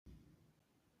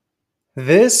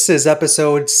This is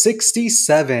episode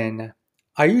 67.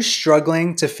 Are you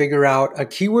struggling to figure out a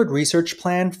keyword research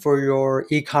plan for your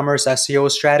e-commerce SEO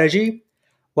strategy?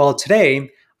 Well,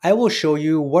 today I will show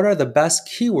you what are the best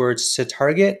keywords to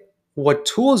target, what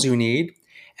tools you need,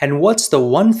 and what's the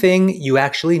one thing you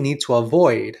actually need to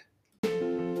avoid.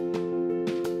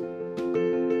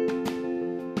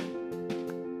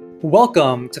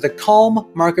 Welcome to the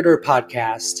Calm Marketer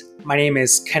Podcast. My name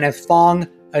is Kenneth Fong,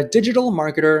 a digital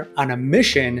marketer on a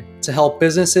mission to help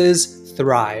businesses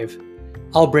thrive.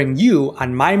 I'll bring you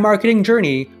on my marketing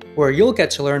journey where you'll get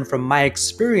to learn from my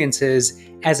experiences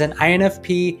as an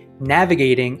INFP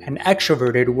navigating an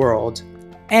extroverted world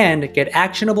and get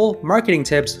actionable marketing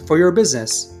tips for your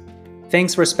business.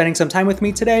 Thanks for spending some time with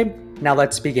me today. Now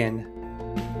let's begin.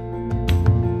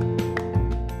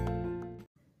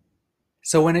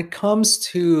 So when it comes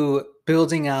to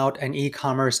building out an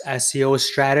e-commerce SEO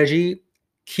strategy,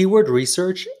 keyword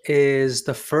research is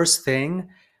the first thing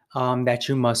that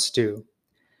you must do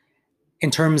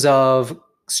in terms of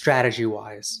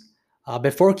strategy-wise.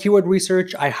 Before keyword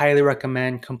research, I highly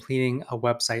recommend completing a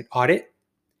website audit.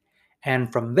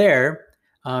 And from there,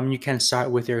 you can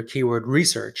start with your keyword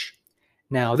research.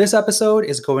 Now, this episode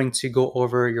is going to go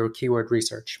over your keyword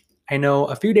research. I know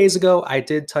a few days ago I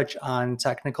did touch on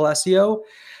technical SEO,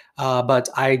 but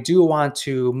I do want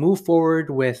to move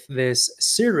forward with this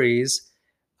series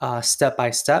step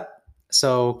by step.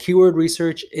 So, keyword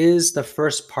research is the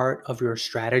first part of your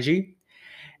strategy.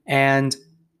 And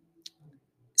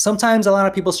sometimes a lot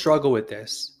of people struggle with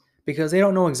this because they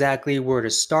don't know exactly where to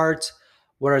start,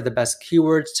 what are the best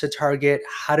keywords to target,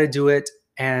 how to do it.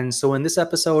 And so, in this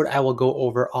episode, I will go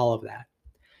over all of that.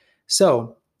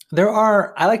 So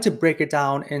I like to break it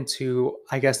down into,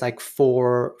 I guess, like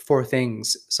four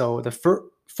things. So the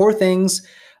four things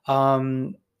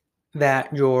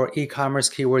that your e-commerce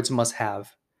keywords must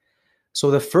have. So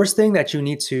the first thing that you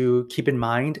need to keep in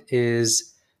mind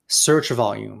is search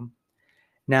volume.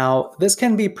 Now, this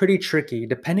can be pretty tricky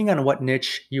depending on what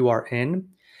niche you are in.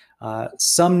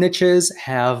 Some niches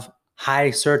have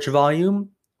high search volume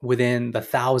within the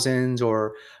thousands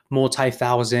or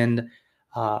multi-thousand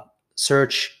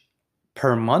search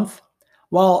per month,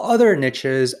 while other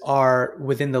niches are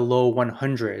within the low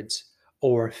 100s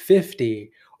or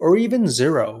 50 or even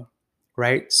zero,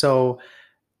 right? So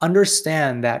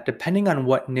understand that depending on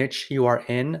what niche you are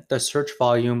in, the search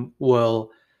volume will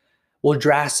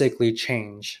drastically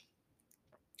change.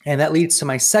 And that leads to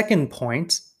my second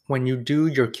point when you do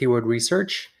your keyword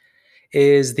research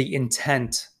is the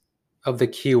intent of the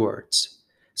keywords.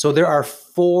 So there are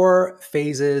 4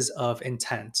 phases of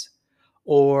intent,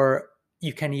 or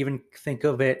you can even think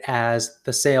of it as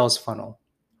the sales funnel,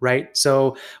 right?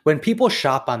 So when people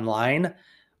shop online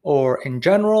or in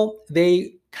general,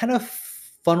 they kind of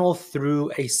funnel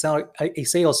through a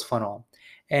sales funnel.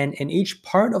 And in each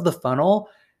part of the funnel,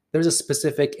 there's a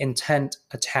specific intent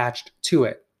attached to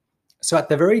it. So at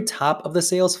the very top of the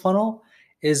sales funnel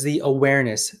is the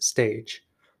awareness stage,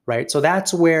 right? So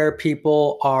that's where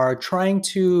people are trying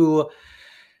to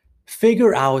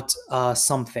figure out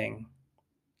something,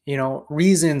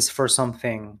 reasons for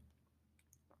something,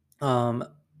 um,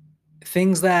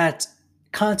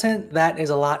 content that is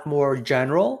a lot more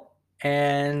general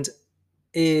and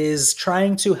is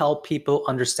trying to help people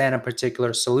understand a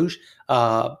particular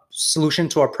solution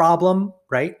to a problem,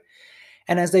 right?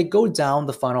 And as they go down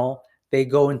the funnel, they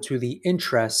go into the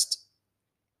interest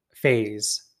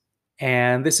phase.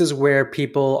 And this is where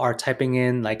people are typing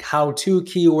in like how-to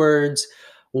keywords,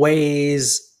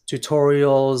 ways,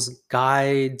 tutorials,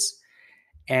 guides,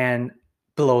 and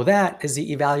below that is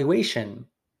the evaluation.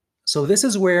 So this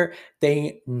is where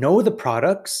they know the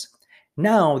products.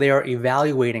 Now they are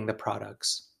evaluating the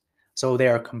products. So they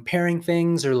are comparing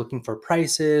things, they're looking for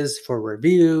prices, for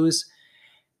reviews.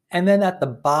 And then at the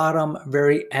bottom,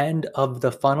 very end of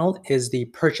the funnel is the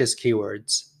purchase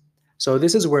keywords. So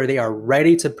this is where they are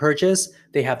ready to purchase.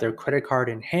 They have their credit card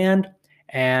in hand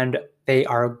and they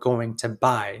are going to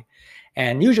buy.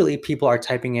 And usually people are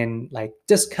typing in like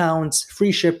discounts,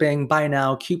 free shipping, buy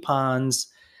now, coupons,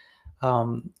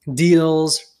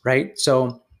 deals, right?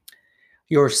 So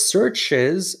your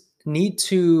searches need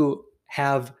to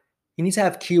have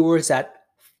keywords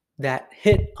that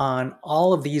hit on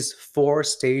all of these 4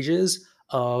 stages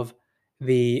of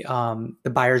the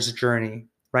buyer's journey,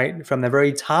 right? From the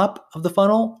very top of the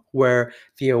funnel where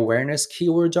the awareness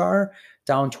keywords are,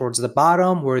 down towards the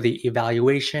bottom where the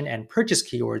evaluation and purchase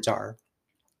keywords are.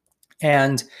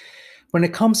 And when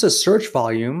it comes to search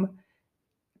volume,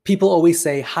 people always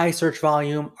say high search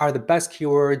volume are the best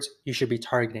keywords you should be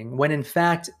targeting, when in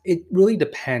fact, it really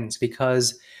depends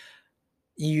because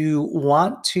you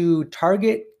want to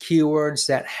target keywords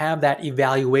that have that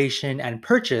evaluation and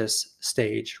purchase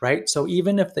stage, right? So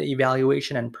even if the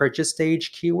evaluation and purchase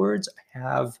stage keywords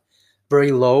have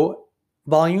very low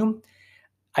volume,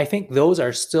 I think those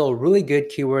are still really good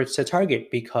keywords to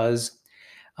target because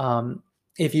um,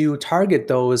 if you target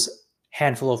those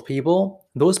handful of people,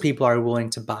 those people are willing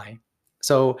to buy.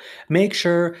 So make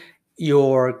sure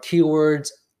your keywords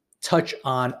touch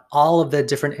on all of the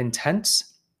different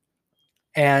intents,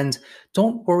 and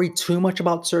don't worry too much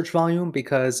about search volume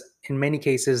because in many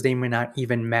cases they may not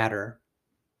even matter.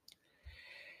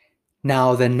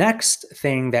 Now, the next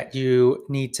thing that you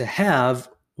need to have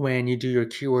when you do your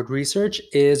keyword research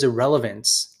is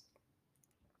relevance.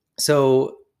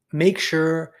 So make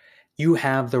sure you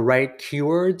have the right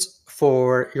keywords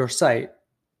for your site.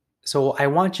 So I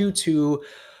want you to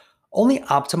only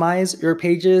optimize your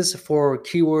pages for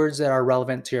keywords that are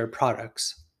relevant to your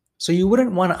products. So you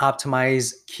wouldn't want to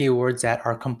optimize keywords that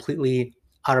are completely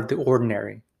out of the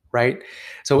ordinary, right?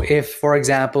 So if, for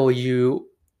example, you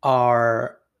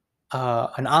are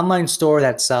an online store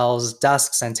that sells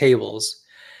desks and tables,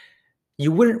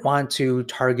 you wouldn't want to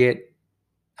target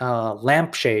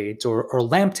lampshades or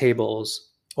lamp tables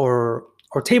or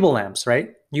table lamps,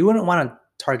 right? You wouldn't want to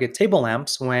target table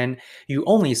lamps when you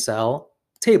only sell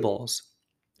tables.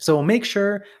 So make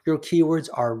sure your keywords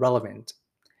are relevant.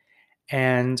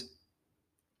 And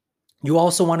you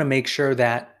also want to make sure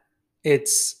that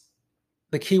it's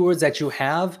the keywords that you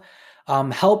have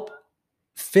help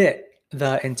fit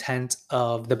the intent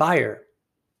of the buyer.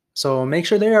 So make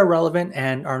sure they are relevant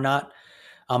and are not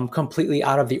completely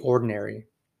out of the ordinary.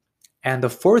 And the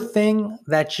fourth thing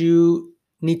that you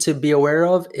need to be aware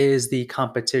of is the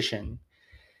competition.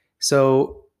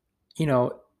 So,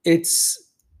 it's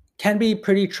can be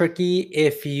pretty tricky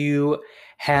if you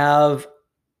have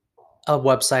a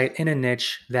website in a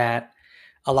niche that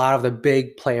a lot of the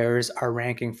big players are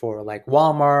ranking for, like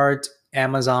Walmart,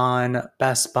 Amazon,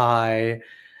 Best Buy,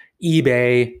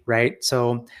 eBay, right?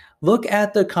 So look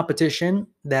at the competition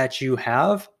that you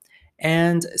have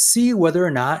and see whether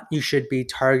or not you should be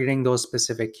targeting those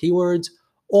specific keywords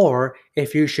or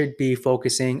if you should be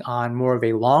focusing on more of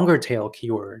a longer tail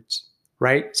keywords,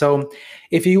 right? So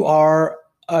if you are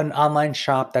an online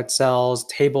shop that sells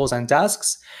tables and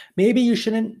desks, maybe you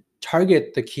shouldn't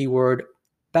target the keyword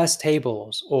best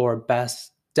tables or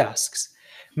best desks.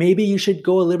 Maybe you should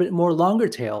go a little bit more longer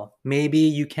tail. Maybe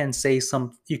you can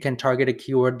you can target a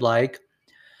keyword like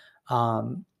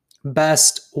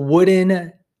best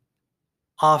wooden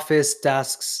office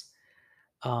desks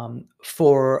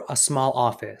for a small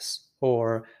office,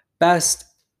 or best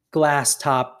glass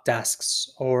top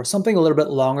desks, or something a little bit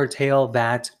longer tail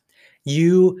that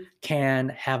you can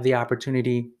have the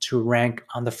opportunity to rank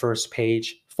on the first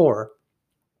page for.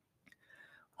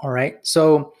 All right.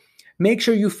 So make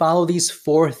sure you follow these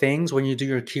four things when you do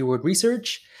your keyword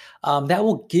research. That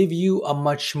will give you a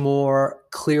much more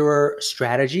clearer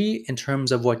strategy in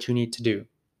terms of what you need to do.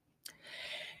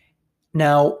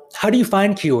 Now, how do you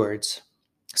find keywords?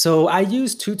 So I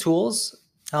use two tools.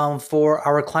 For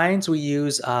our clients, we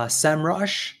use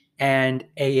SEMrush and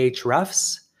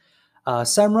Ahrefs.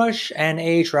 SEMrush and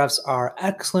Ahrefs are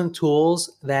excellent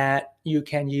tools that you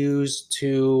can use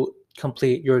to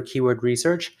complete your keyword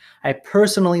research. I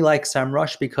personally like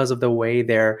SEMrush because of the way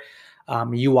their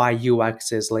UI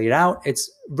UX is laid out.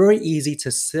 It's very easy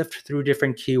to sift through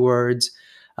different keywords,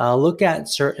 look at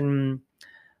certain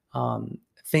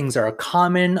things that are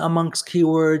common amongst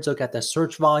keywords, look at the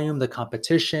search volume, the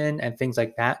competition, and things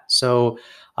like that. So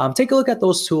take a look at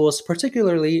those tools,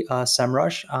 particularly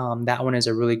SEMrush. That one is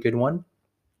a really good one.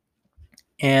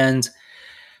 And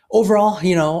overall,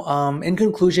 in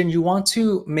conclusion, you want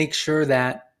to make sure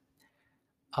that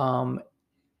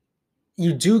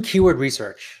you do keyword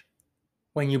research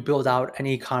when you build out an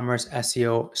e-commerce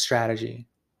SEO strategy,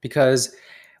 because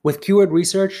with keyword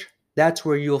research, that's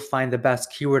where you'll find the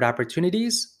best keyword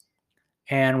opportunities.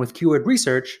 And with keyword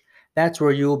research, that's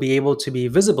where you'll be able to be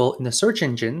visible in the search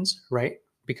engines, right?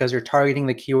 Because you're targeting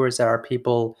the keywords that our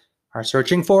people are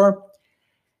searching for.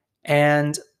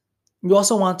 And you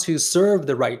also want to serve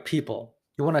the right people.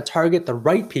 You want to target the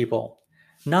right people,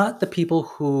 not the people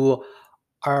who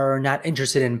are not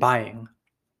interested in buying,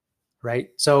 right?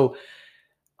 So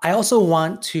I also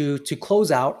want to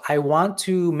close out, I want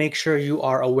to make sure you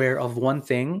are aware of one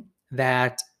thing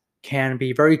that can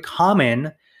be very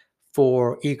common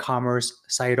for e-commerce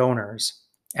site owners,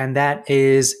 and that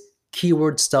is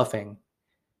keyword stuffing.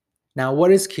 Now,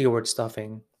 what is keyword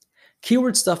stuffing?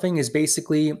 Keyword stuffing is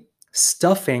basically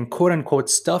stuffing, quote unquote,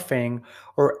 stuffing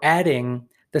or adding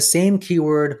the same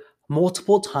keyword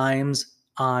multiple times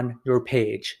on your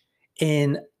page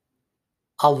in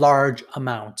a large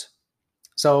amount.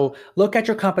 So look at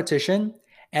your competition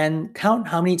and count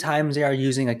how many times they are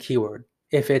using a keyword.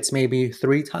 If it's maybe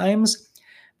 3 times,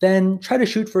 then try to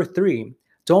shoot for 3.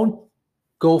 Don't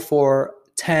go for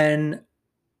 10,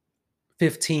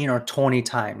 15, or 20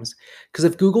 times. Because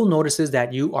if Google notices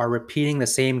that you are repeating the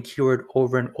same keyword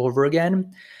over and over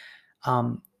again,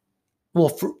 um, well,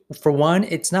 for one,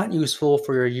 it's not useful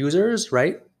for your users,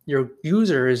 right? Your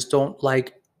users don't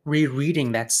like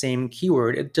rereading that same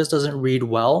keyword. It just doesn't read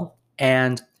well.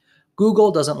 And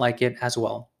Google doesn't like it as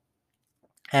well.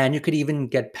 And you could even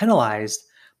get penalized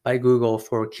by Google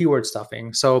for keyword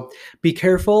stuffing. So be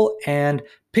careful and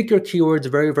pick your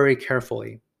keywords very, very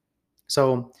carefully.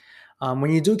 So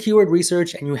when you do keyword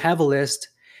research and you have a list,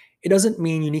 it doesn't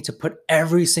mean you need to put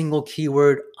every single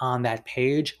keyword on that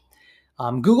page.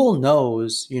 Google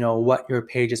knows, what your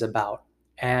page is about,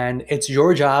 and it's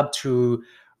your job to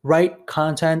write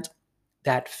content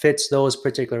that fits those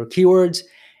particular keywords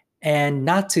and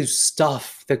not to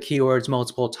stuff the keywords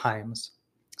multiple times.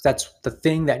 That's the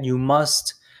thing that you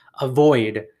must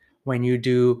avoid when you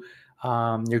do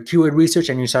your keyword research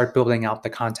and you start building out the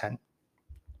content.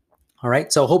 All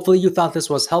right, so hopefully you thought this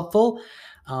was helpful.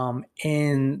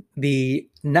 In the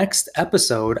next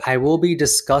episode, I will be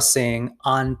discussing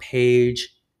on-page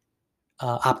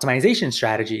optimization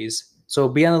strategies. So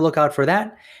be on the lookout for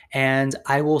that, and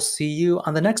I will see you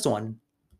on the next one.